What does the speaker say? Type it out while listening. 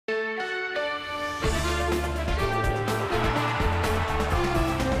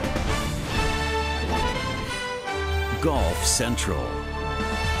Golf Central.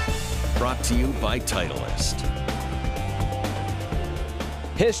 Brought to you by Titleist.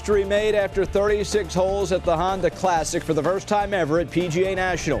 History made after 36 holes at the Honda Classic for the first time ever at PGA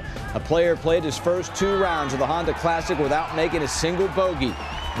National. A player played his first 2 rounds of the Honda Classic without making a single bogey.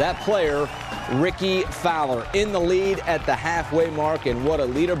 That player, Rickie Fowler, in the lead at the halfway mark, and what a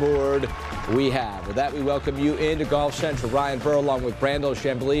leaderboard we have. With that, we welcome you into Golf Central. Ryan Burr along with Brandel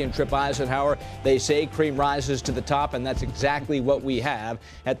Chambly and Tripp Eisenhower. They say cream rises to the top, and that's exactly what we have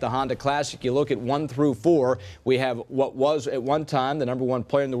at the Honda Classic. You look at 1 through 4, we have what was at one time the #1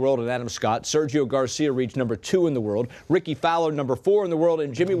 player in the world in Adam Scott. Sergio Garcia reached #2 in the world. Rickie Fowler, #4 in the world,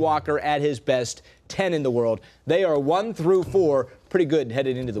 and Jimmy Walker at his best, 10 in the world. They are 1 through 4. Pretty good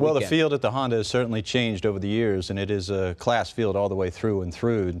headed into the weekend. Well, the field at the Honda has certainly changed over the years, and it is a class field all the way through and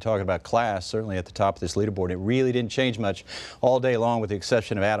through. And talking about class, certainly at the top of this leaderboard, it really didn't change much all day long, with the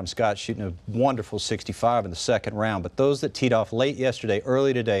exception of Adam Scott shooting a wonderful 65 in the second round. But those that teed off late yesterday,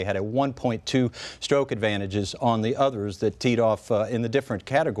 early today, had a 1.2 stroke advantages on the others that teed off in the different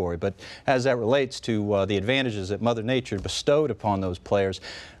category. But as that relates to the advantages that Mother Nature bestowed upon those players,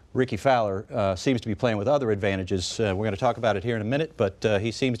 Rickie Fowler seems to be playing with other advantages. We're going to talk about it here in a minute, but he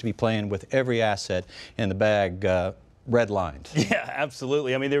seems to be playing with every asset in the bag redlined. Yeah,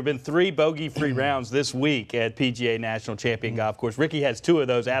 absolutely. I mean, there have been 3 bogey-free rounds this week at PGA National Champion Golf Course. Rickie has 2 of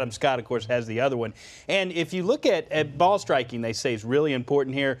those. Adam Scott, of course, has the other one. And if you look at ball striking, they say is really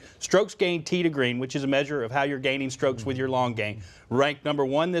important here. Strokes gained tee to green, which is a measure of how you're gaining strokes with your long game. Ranked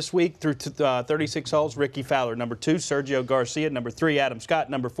 #1 this week through 36 holes, Rickie Fowler. #2, Sergio Garcia. #3, Adam Scott.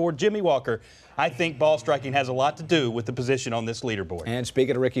 #4, Jimmy Walker. I think ball striking has a lot to do with the position on this leaderboard. And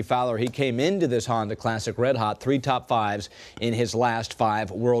speaking of Rickie Fowler, he came into this Honda Classic red hot, 3 top 5s in his last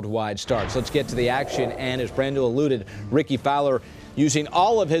 5 worldwide starts. Let's get to the action, and as Brandel alluded, Rickie Fowler using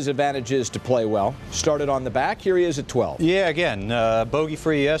all of his advantages to play well. Started on the back. Here he is at 12. Yeah, again,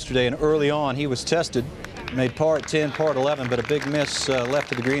 bogey-free yesterday, and early on he was tested. Made par at 10, par at 11, but a big miss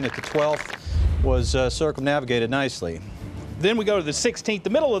left of the green at the 12th. Was circumnavigated nicely. Then we go to the 16th,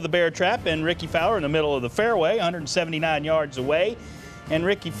 the middle of the bear trap, and Rickie Fowler in the middle of the fairway, 179 yards away. And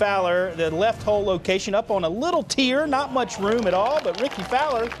Rickie Fowler, the left hole location, up on a little tier, not much room at all, but Rickie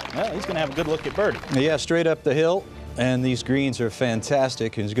Fowler, well, he's going to have a good look at birdie. Yeah, straight up the hill. And these greens are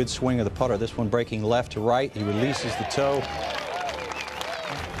fantastic. It's a good swing of the putter. This one breaking left to right. He releases the toe.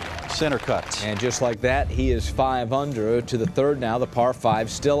 Center cut. And just like that, he is 5 under to the 3rd now, the par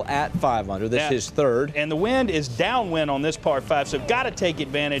 5, still at 5 under. This is his 3rd. And the wind is downwind on this par 5, so got to take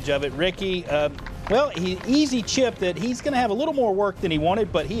advantage of it. Rickie, well, easy chip that he's going to have a little more work than he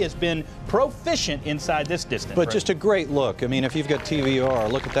wanted, but he has been proficient inside this distance. But just a great look. I mean, if you've got TVR,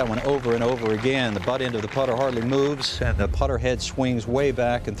 look at that one over and over again. The butt end of the putter hardly moves, and the putter head swings way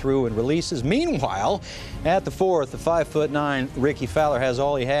back and through and releases. Meanwhile, at the 4th, the 5'9" Rickie Fowler has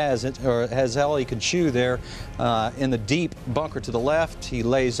all he has, or has all he can chew there in the deep bunker to the left. He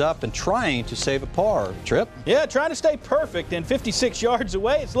lays up and trying to save a par. Tripp? Yeah, trying to stay perfect, and 56 yards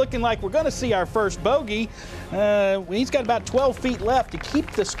away, it's looking like we're going to see our first bogey. He's got about 12 feet left to keep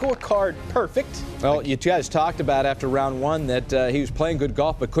the scorecard perfect. Well, you guys talked about after round 1 that he was playing good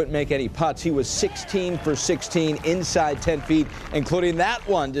golf but couldn't make any putts. He was 16 for 16 inside 10 feet, including that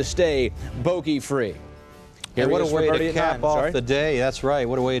one to stay bogey-free. Yeah, what a way to cap off the day. That's right.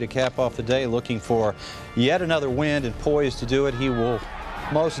 What a way to cap off the day. Looking for yet another win and poised to do it. He will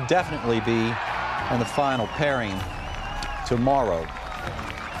most definitely be in the final pairing tomorrow.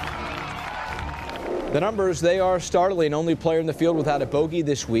 The numbers, they are startling. Only player in the field without a bogey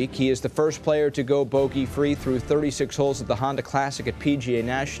this week. He is the first player to go bogey-free through 36 holes at the Honda Classic at PGA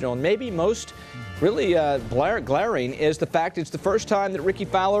National. And maybe most really glaring is the fact it's the first time that Rickie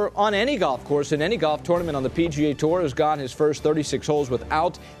Fowler on any golf course in any golf tournament on the PGA Tour has gone his first 36 holes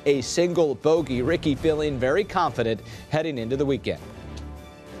without a single bogey. Rickie feeling very confident heading into the weekend.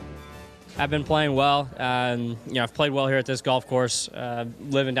 I've been playing well. You know, I've played well here at this golf course.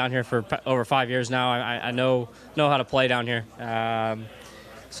 Living down here for over 5 years now, I know how to play down here.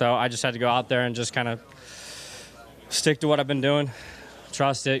 So I just had to go out there and just kind of stick to what I've been doing,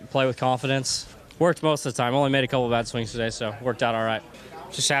 trust it, play with confidence. Worked most of the time. Only made a couple of bad swings today, so worked out all right.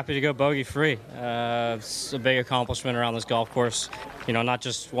 Just happy to go bogey-free. It's a big accomplishment around this golf course. You know, not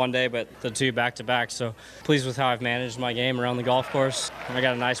just one day, but the 2 back-to-back. So pleased with how I've managed my game around the golf course. I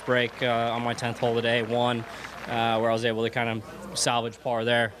got a nice break on my 10th hole today, where I was able to kind of salvage par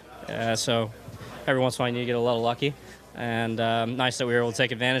there. So every once in a while you need to get a little lucky. And nice that we were able to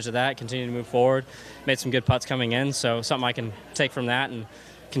take advantage of that, continue to move forward. Made some good putts coming in, so something I can take from that and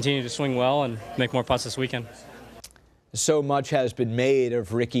continue to swing well and make more putts this weekend. So much has been made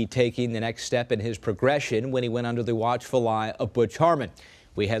of Ricky taking the next step in his progression when he went under the watchful eye of Butch Harmon.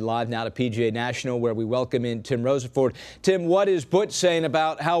 We head live now to PGA National, where we welcome in Tim Roseford. Tim, what is Butch saying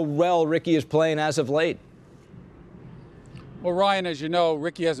about how well Ricky is playing as of late? Well, Ryan, as you know,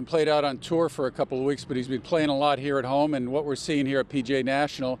 Ricky hasn't played out on tour for a couple of weeks, but he's been playing a lot here at home. And what we're seeing here at PGA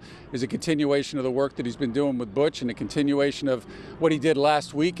National is a continuation of the work that he's been doing with Butch, and a continuation of what he did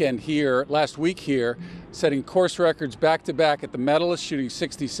last week here, setting course records back-to-back at the Medalist, shooting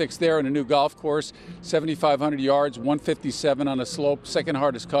 66 there on a new golf course, 7,500 yards, 157 on a slope, second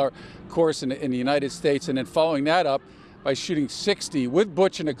hardest course in the United States, and then following that up by shooting 60 with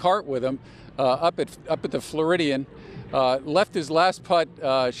Butch in a cart with him up at the Floridian. Left his last putt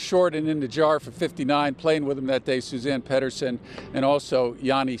short and in the jar for 59, playing with him that day, Suzanne Pedersen and also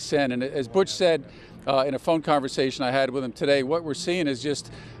Yanni Sen. And as Butch said in a phone conversation I had with him today, what we're seeing is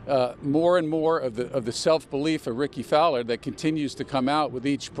just more and more of the self-belief of Ricky Fowler that continues to come out with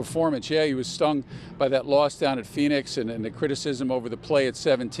each performance. Yeah, he was stung by that loss down at Phoenix and the criticism over the play at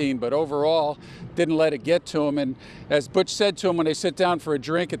 17, but overall didn't let it get to him. And as Butch said to him when they sit down for a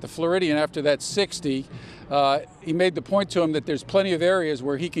drink at the Floridian after that 60, he made the point to him that there's plenty of areas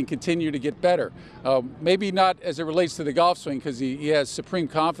where he can continue to get better. Maybe not as it relates to the golf swing, because he has supreme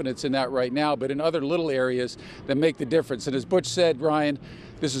confidence in that right now, but in other little areas that make the difference. And as Butch said, Ryan,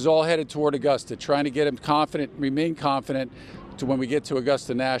 this is all headed toward Augusta, trying to get him confident, remain confident to when we get to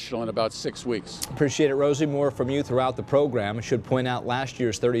Augusta National in about 6 weeks. Appreciate it, Rosie. More from you throughout the program. I should point out last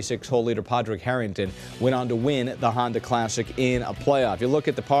year's 36-hole leader, Padraig Harrington, went on to win the Honda Classic in a playoff. You look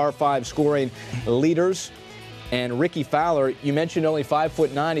at the par 5 scoring leaders, and Ricky Fowler, you mentioned only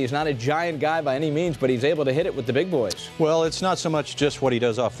 5'9". He's not a giant guy by any means, but he's able to hit it with the big boys. Well, it's not so much just what he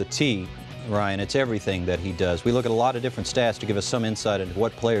does off the tee, Ryan. It's everything that he does. We look at a lot of different stats to give us some insight into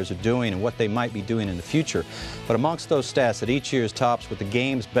what players are doing and what they might be doing in the future. But amongst those stats that each year's tops with the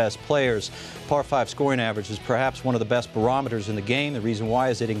game's best players, par 5 scoring average is perhaps one of the best barometers in the game. The reason why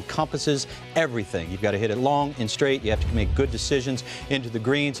is it encompasses everything. You've got to hit it long and straight. You have to make good decisions into the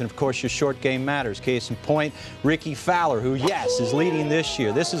greens, and of course your short game matters. Case in point, Ricky Fowler, who, yes, is leading this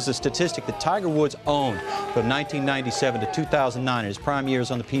year. This is a statistic that Tiger Woods owned from 1997 to 2009 in his prime years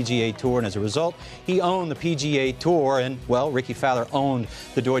on the PGA Tour, and as a result, he owned the PGA Tour. And, well, Ricky Fowler owned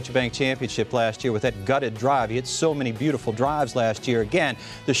the Deutsche Bank Championship last year with that gutted drive. He hit so many beautiful drives last year. Again,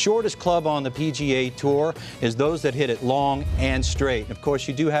 the shortest club on the PGA Tour is those that hit it long and straight. And of course,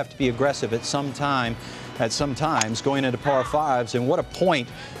 you do have to be aggressive at some times going into par 5s. And what a point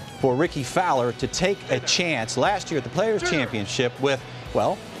for Ricky Fowler to take a chance last year at the Players Championship with,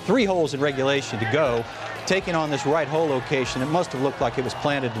 well, 3 holes in regulation to go, taking on this right hole location. It must have looked like it was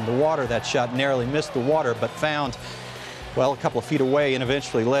planted in the water. That shot narrowly missed the water, but found, well, a couple of feet away, and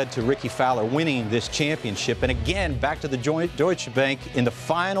eventually led to Ricky Fowler winning this championship. And again, back to the Deutsche Bank in the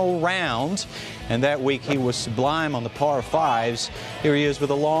final round. And that week he was sublime on the par 5s. Here he is with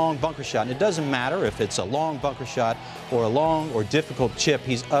a long bunker shot. And it doesn't matter if it's a long bunker shot or a long or difficult chip,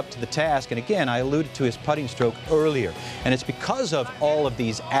 he's up to the task. And again, I alluded to his putting stroke earlier. And it's because of all of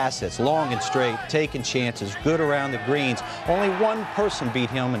these assets, long and straight, taking chances, good around the greens. Only one person beat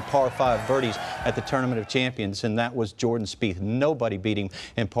him in par 5 birdies at the Tournament of Champions, and that was Jordan Spieth. Nobody beat him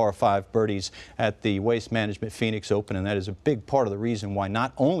in par 5 birdies at the Waste Management Phoenix Open, and that is a big part of the reason why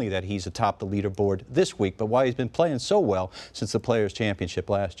not only that he's atop the leaderboard this week, but why he's been playing so well since the Players Championship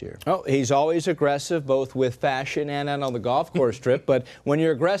last year. Oh, he's always aggressive, both with fashion and on the golf course trip, but when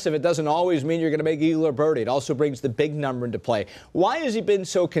you're aggressive, it doesn't always mean you're going to make eagle or birdie. It also brings the big number into play. Why has he been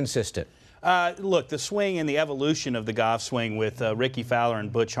so consistent? Look, the swing and the evolution of the golf swing with Ricky Fowler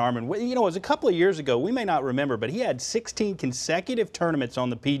and Butch Harmon, you know, it was a couple of years ago, we may not remember, but he had 16 consecutive tournaments on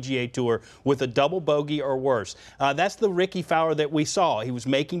the PGA Tour with a double bogey or worse. That's the Ricky Fowler that we saw. He was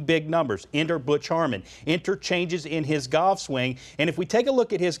making big numbers. Enter Butch Harmon. Enter changes in his golf swing. And if we take a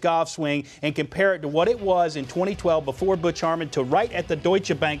look at his golf swing and compare it to what it was in 2012 before Butch Harmon to right at the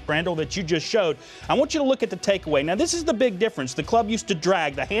Deutsche Bank, Brandel, that you just showed, I want you to look at the takeaway. Now, this is the big difference. The club used to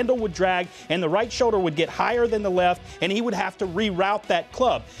drag. The handle would drag, and the right shoulder would get higher than the left, and he would have to reroute that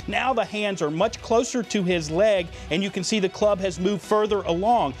club. Now the hands are much closer to his leg, and you can see the club has moved further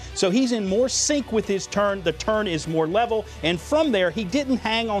along. So he's in more sync with his turn. The turn is more level, and from there, he didn't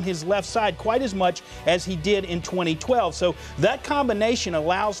hang on his left side quite as much as he did in 2012. So that combination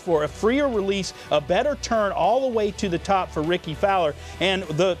allows for a freer release, a better turn all the way to the top for Ricky Fowler. And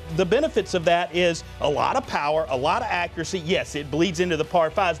the benefits of that is a lot of power, a lot of accuracy. Yes, it bleeds into the par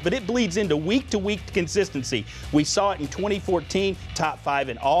 5s, but it bleeds into week-to-week consistency. We saw it in 2014, top 5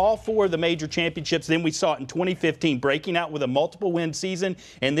 in all 4 of the major championships. Then we saw it in 2015, breaking out with a multiple-win season.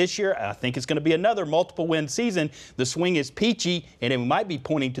 And this year, I think it's going to be another multiple-win season. The swing is peachy, and it might be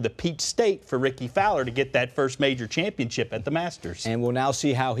pointing to the Peach State for Ricky Fowler to get that first major championship at the Masters. And we'll now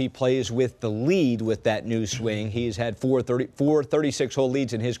see how he plays with the lead with that new swing. He's had four 36-hole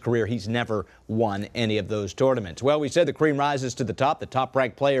leads in his career. He's never won any of those tournaments. Well, we said the cream rises to the top. The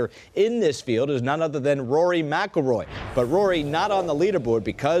top-ranked player in this field is none other than Rory McIlroy. But Rory not on the leaderboard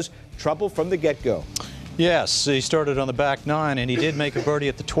because trouble from the get-go. Yes, he started on the back 9, and he did make a birdie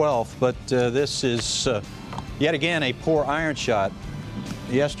at the 12th, but this is yet again a poor iron shot.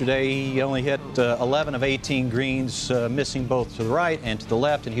 Yesterday, he only hit 11 of 18 greens, missing both to the right and to the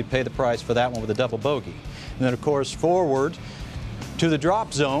left, and he'd pay the price for that one with a double bogey. And then, of course, forward to the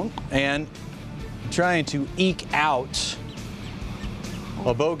drop zone and trying to eke out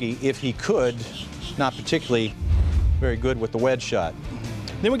a bogey if he could. Not particularly very good with the wedge shot.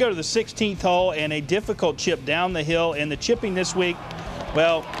 Then we go to the 16th hole and a difficult chip down the hill, and the chipping this week,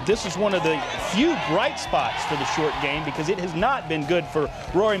 well, this is one of the few bright spots for the short game because it has not been good for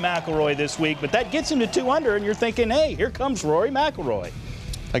Rory McIlroy this week, but that gets him to 2 under, and you're thinking, hey, here comes Rory McIlroy.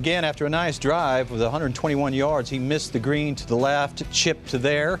 Again, after a nice drive with 121 yards, he missed the green to the left, chipped to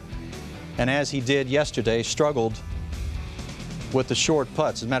there, and as he did yesterday, struggled with the short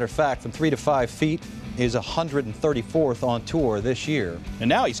putts. As a matter of fact, from 3 to 5 feet, is 134th on tour this year. And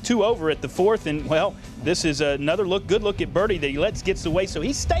now he's 2 over at the 4th, and well, this is another good look at birdie that he gets away. So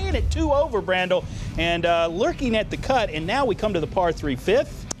he's staying at 2 over, Brandel, and lurking at the cut. And now we come to the par 3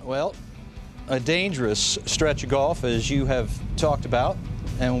 5th. Well, a dangerous stretch of golf, as you have talked about,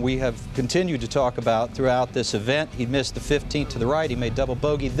 and we have continued to talk about throughout this event. He missed the 15th to the right. He made double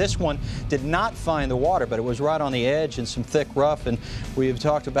bogey. This one did not find the water, but it was right on the edge and some thick rough. And we have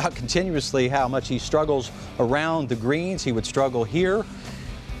talked about continuously how much he struggles around the greens. He would struggle here,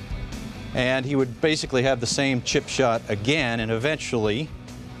 and he would basically have the same chip shot again and eventually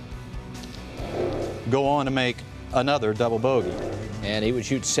go on to make another double bogey. And he would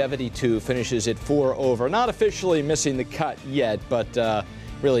shoot 72, finishes at 4 over. Not officially missing the cut yet, but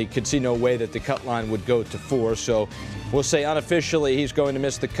really could see no way that the cut line would go to 4. So we'll say unofficially he's going to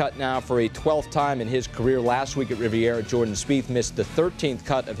miss the cut now for a 12th time in his career. Last week at Riviera, Jordan Spieth missed the 13th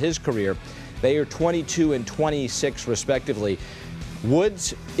cut of his career. They are 22 and 26 respectively.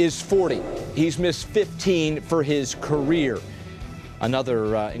 Woods is 40. He's missed 15 for his career.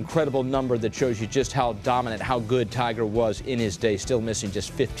 Another incredible number that shows you just how dominant, how good Tiger was in his day, still missing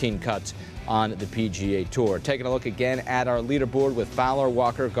just 15 cuts on the PGA Tour. Taking a look again at our leaderboard with Fowler,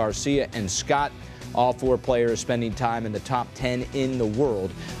 Walker, Garcia, and Scott. All 4 players spending time in the top 10 in the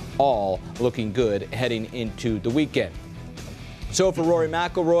world, all looking good heading into the weekend. So for Rory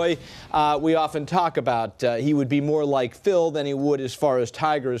McIlroy, we often talk about he would be more like Phil than he would as far as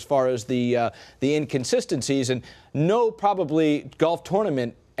Tiger, as far as the inconsistencies, and no probably golf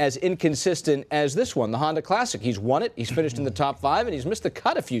tournament as inconsistent as this one, the Honda Classic. He's won it, he's finished in the top 5, and he's missed the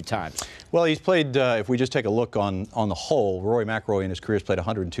cut a few times. Well, he's played, if we just take a look on the whole, Rory McIlroy in his career has played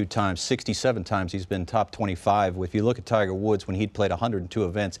 102 times, 67 times he's been top 25. If you look at Tiger Woods, when he'd played 102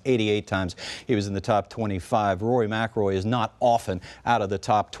 events, 88 times he was in the top 25. Rory McIlroy is not often out of the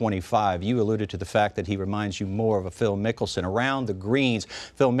top 25. You alluded to the fact that he reminds you more of a Phil Mickelson. Around the greens,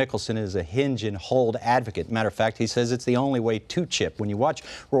 Phil Mickelson is a hinge and hold advocate. Matter of fact, he says it's the only way to chip. When you watch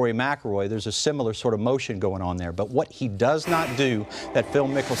Rory McIlroy, there's a similar sort of motion going on there. But what he does not do that Phil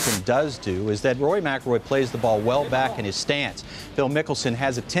Mickelson does do is that Rory McIlroy plays the ball well back in his stance. Phil Mickelson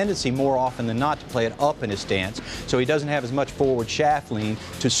has a tendency more often than not to play it up in his stance, so he doesn't have as much forward shaft lean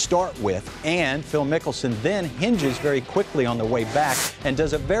to start with. And Phil Mickelson then hinges very quickly on the way back and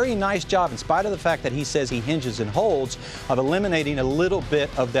does a very nice job, in spite of the fact that he says he hinges and holds, of eliminating a little bit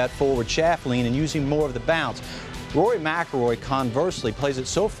of that forward shaft lean and using more of the bounce. Rory McIlroy, conversely, plays it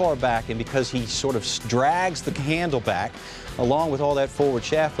so far back, and because he sort of drags the handle back, along with all that forward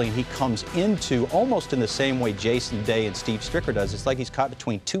shaft lean, he comes into almost in the same way Jason Day and Steve Stricker does. It's like he's caught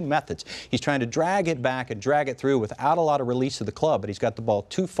between 2 methods. He's trying to drag it back and drag it through without a lot of release of the club, but he's got the ball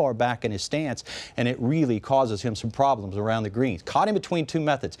too far back in his stance, and it really causes him some problems around the greens. Caught him between 2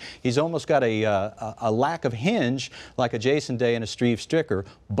 methods. He's almost got a lack of hinge like a Jason Day and a Steve Stricker,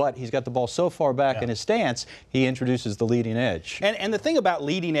 but he's got the ball so far back in his stance, he introduces the leading edge. And the thing about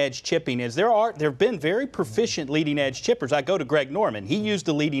leading edge chipping is there have been very proficient leading edge chippers. I go to Greg Norman. He used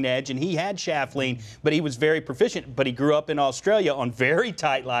the leading edge and he had shaft lean, but he was very proficient. But he grew up in Australia on very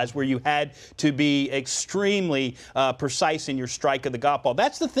tight lies where you had to be extremely precise in your strike of the golf ball.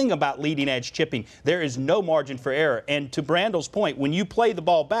 That's the thing about leading edge chipping. There is no margin for error. And to Brandle's point, when you play the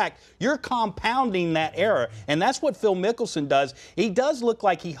ball back, you're compounding that error. And that's what Phil Mickelson does. He does look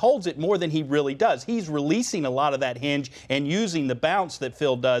like he holds it more than he really does. He's releasing a lot of that hinge and using the bounce that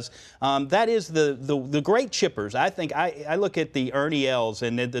Phil does. That is the great chippers. I think I look at the Ernie Els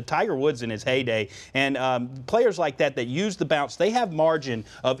and the Tiger Woods in his heyday, and players like that use the bounce. They have margin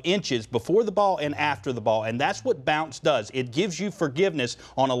of inches before the ball and after the ball, and that's what bounce does. It gives you forgiveness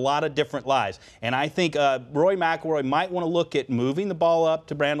on a lot of different lies. And I think Rory McIlroy might want to look at moving the ball up,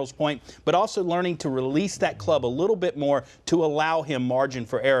 to Brandle's point, but also learning to release that club a little bit more to allow him margin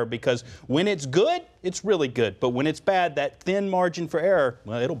for error, because when it's good, it's really good. But when it's bad, that thin margin for error,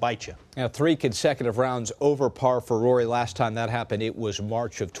 well, it'll bite you. Now, 3 consecutive rounds over par for Rory. Last time that happened, it was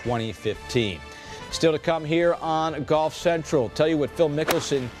March of 2015. Still to come here on Golf Central. Tell you what Phil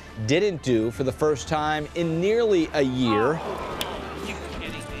Mickelson didn't do for the first time in nearly a year.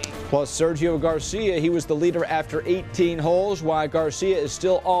 Plus, Sergio Garcia, he was the leader after 18 holes, while Garcia is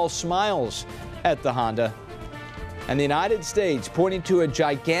still all smiles at the Honda. And the United States pointing to a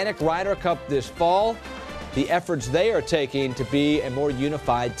gigantic Ryder Cup this fall, the efforts they are taking to be a more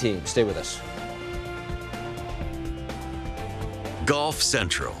unified team. Stay with us. Golf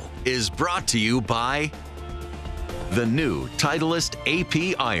Central is brought to you by the new Titleist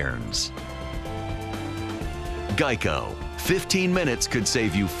AP irons. Geico. 15 minutes could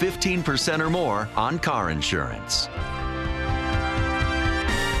save you 15% or more on car insurance.